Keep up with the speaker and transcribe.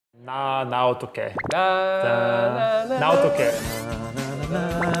나 어떡해. 나 어떡해.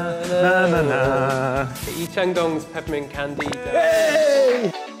 Lee Chang-dong's Peppermint Candy.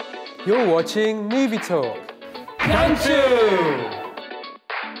 Hey! You're watching Movie Talk. Gangchu!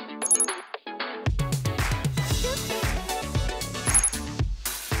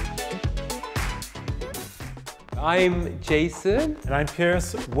 I'm Jason. And I'm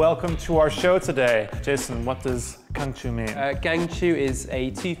Pierce. Welcome to our show today. Jason, what does Gangchu mean? Gangchu is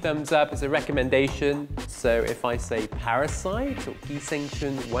a 2 thumbs up, it's a recommendation. So if I say Parasite or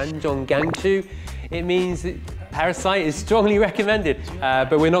K-CINEFLEX 완전 Gangchu, it means that Parasite is strongly recommended.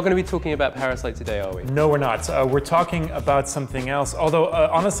 But we're not going to be talking about Parasite today, are we? No, we're not. We're talking about something else. Although,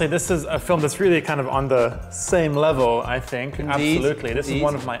 honestly, this is a film that's really kind of on the same level, I think. Indeed. Absolutely. This is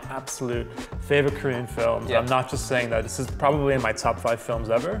one of my absolute favorite Korean films. Yeah. I'm not just saying that. This is probably in my top 5 films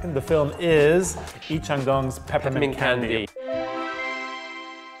ever. And the film is Lee Chang-dong's Peppermint Candy.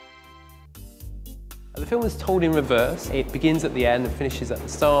 The film is told in reverse. It begins at the end and finishes at the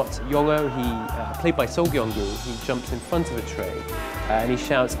start. Yong-ho, played by Seol Kyung-gu, he jumps in front of a train and he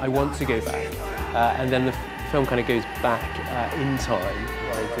shouts, "I want to go back." And then the film kind of goes back in time.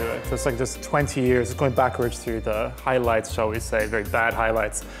 So it's like just 20 years, it's going backwards through the highlights, shall we say, very bad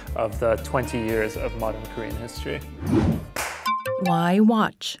highlights of the 20 years of modern Korean history. Why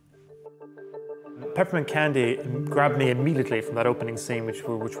watch? Peppermint Candy grabbed me immediately from that opening scene, which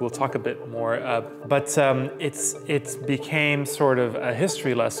we'll talk a bit more. But it became sort of a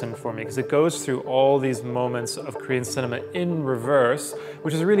history lesson for me because it goes through all these moments of Korean cinema in reverse,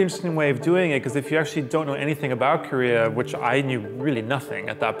 which is a really interesting way of doing it because if you actually don't know anything about Korea, which I knew really nothing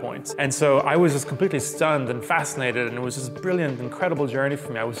at that point. And so I was just completely stunned and fascinated, and it was just a brilliant, incredible journey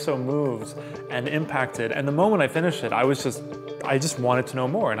for me. I was so moved and impacted. And the moment I finished it, I just wanted to know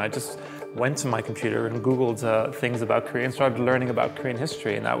more, and I just went to my computer and Googled things about Korea and started learning about Korean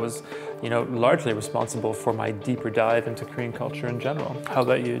history, and that was, largely responsible for my deeper dive into Korean culture in general. How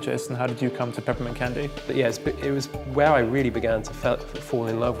about you, Jason? How did you come to Peppermint Candy? But yes, it was where I really began to fall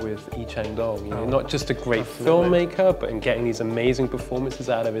in love with Lee Chang-dong. Not just a great filmmaker, but in getting these amazing performances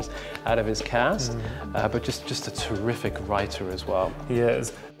out of his cast, but just a terrific writer as well. He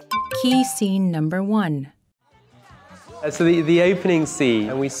is. Key scene number 1. So the opening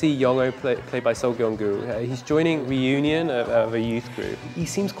scene, and we see Yong-ho played by Seol Kyung-gu. He's joining reunion of a youth group. He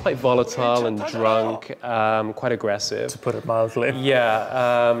seems quite volatile and drunk, quite aggressive. To put it mildly.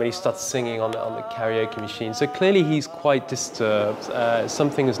 Yeah, and he starts singing on the karaoke machine. So clearly he's quite disturbed.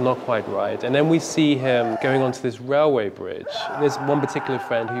 Something is not quite right. And then we see him going onto this railway bridge. There's one particular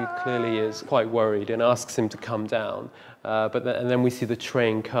friend who clearly is quite worried and asks him to come down. And then we see the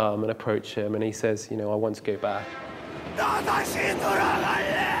train come and approach him, and he says, I want to go back.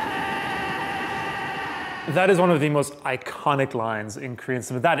 That is one of the most iconic lines in Korean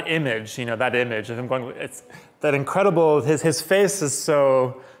cinema. That image, that image of him going, it's that incredible, his face is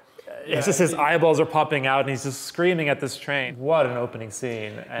so, it's just his eyeballs are popping out and he's just screaming at this train. What an opening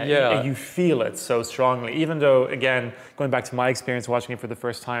scene. And you feel it so strongly, even though, again, going back to my experience watching it for the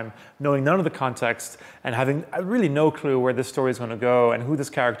first time, knowing none of the context and having really no clue where this story is going to go and who this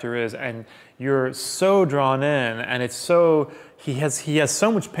character is, and you're so drawn in, and it's so, he has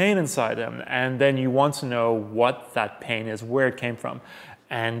so much pain inside him, and then you want to know what that pain is, where it came from.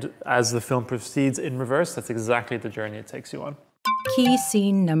 And as the film proceeds in reverse, that's exactly the journey it takes you on. Key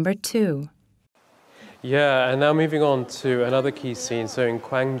scene number 2. Yeah, and now moving on to another key scene. So in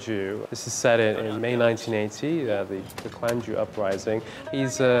Gwangju, this is set in May 1980, the Gwangju uprising.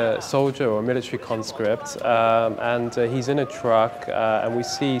 He's a soldier or a military conscript, and he's in a truck, and we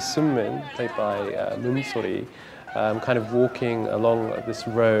see Sunmin, played by Moon-sori, kind of walking along this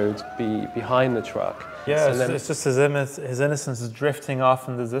road behind the truck. Yeah, it's just his innocence is drifting off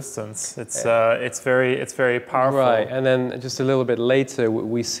in the distance. It's very powerful. Right, and then just a little bit later,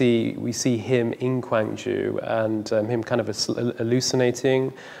 we see him in Gwangju and him kind of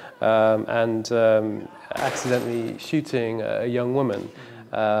hallucinating and accidentally shooting a young woman,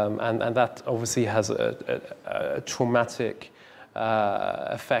 and that obviously has a traumatic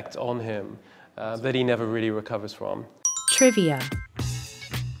effect on him that he never really recovers from. Trivia.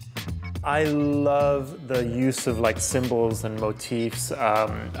 I love the use of symbols and motifs,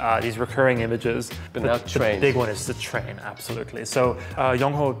 these recurring images. But now train. The big one is the train, absolutely. So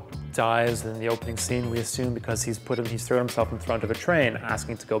Yong-ho dies in the opening scene, we assume, because he's thrown himself in front of a train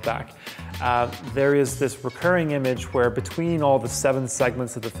asking to go back. There is this recurring image where between all the 7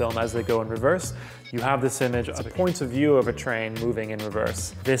 segments of the film as they go in reverse, you have this image, a point of view of a train moving in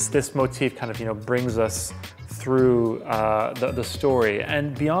reverse. This motif kind of brings us through the story.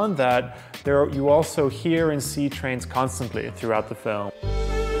 And beyond that, you also hear and see trains constantly throughout the film.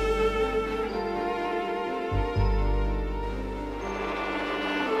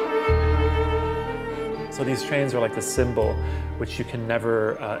 So these trains are like the symbol which you can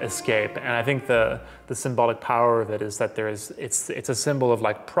never escape. And I think the symbolic power of it is that it's a symbol of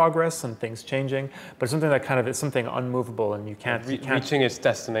like progress and things changing, but it's something that kind of is something unmovable and you can't reaching its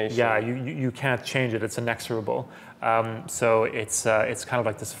destination. Yeah, you can't change it. It's inexorable. So it's kind of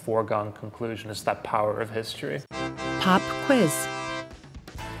like this foregone conclusion. It's that power of history. Pop quiz.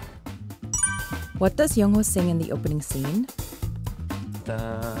 What does Young-ho sing in the opening scene? 나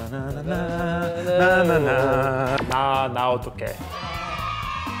어떡해.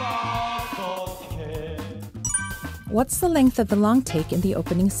 What's the length of the long take in the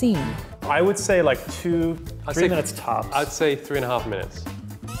opening scene? I would say like 3 minutes tops. I'd say 3.5 minutes.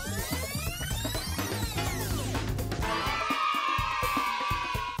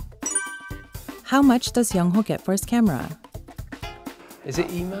 How much does Young-ho get for his camera? Is it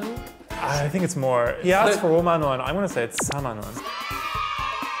email? I think it's more. He asked for 5만 원. I'm going to say it's 4만 원.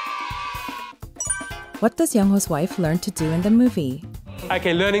 What does Young-ho's wife learn to do in the movie?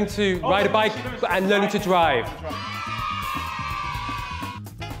 Okay, learning to ride a bike and learning to drive.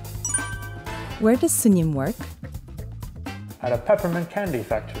 Where does Sunim work? At a Peppermint Candy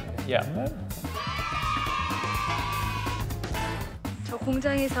factory. Yeah. 저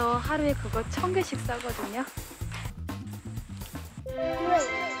공장에서 하루에 그거 1000개씩 싸거든요. 3,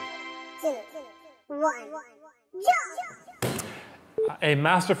 2, 1, jump! A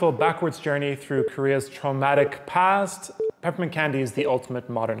masterful backwards journey through Korea's traumatic past. Peppermint Candy is the ultimate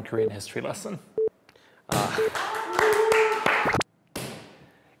modern Korean history lesson.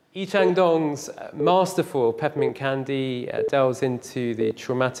 Lee Chang-dong's masterful Peppermint Candy delves into the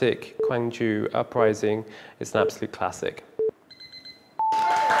traumatic Gwangju uprising. It's an absolute classic.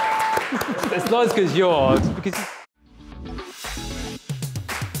 It's not as good as yours because.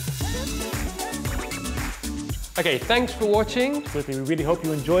 Okay, thanks for watching. We really hope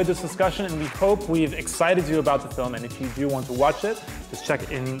you enjoyed this discussion and we hope we've excited you about the film. And if you do want to watch it, just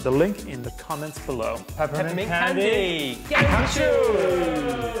check in the link in the comments below. Peppermint Candy! See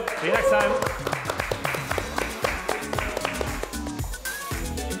you next time.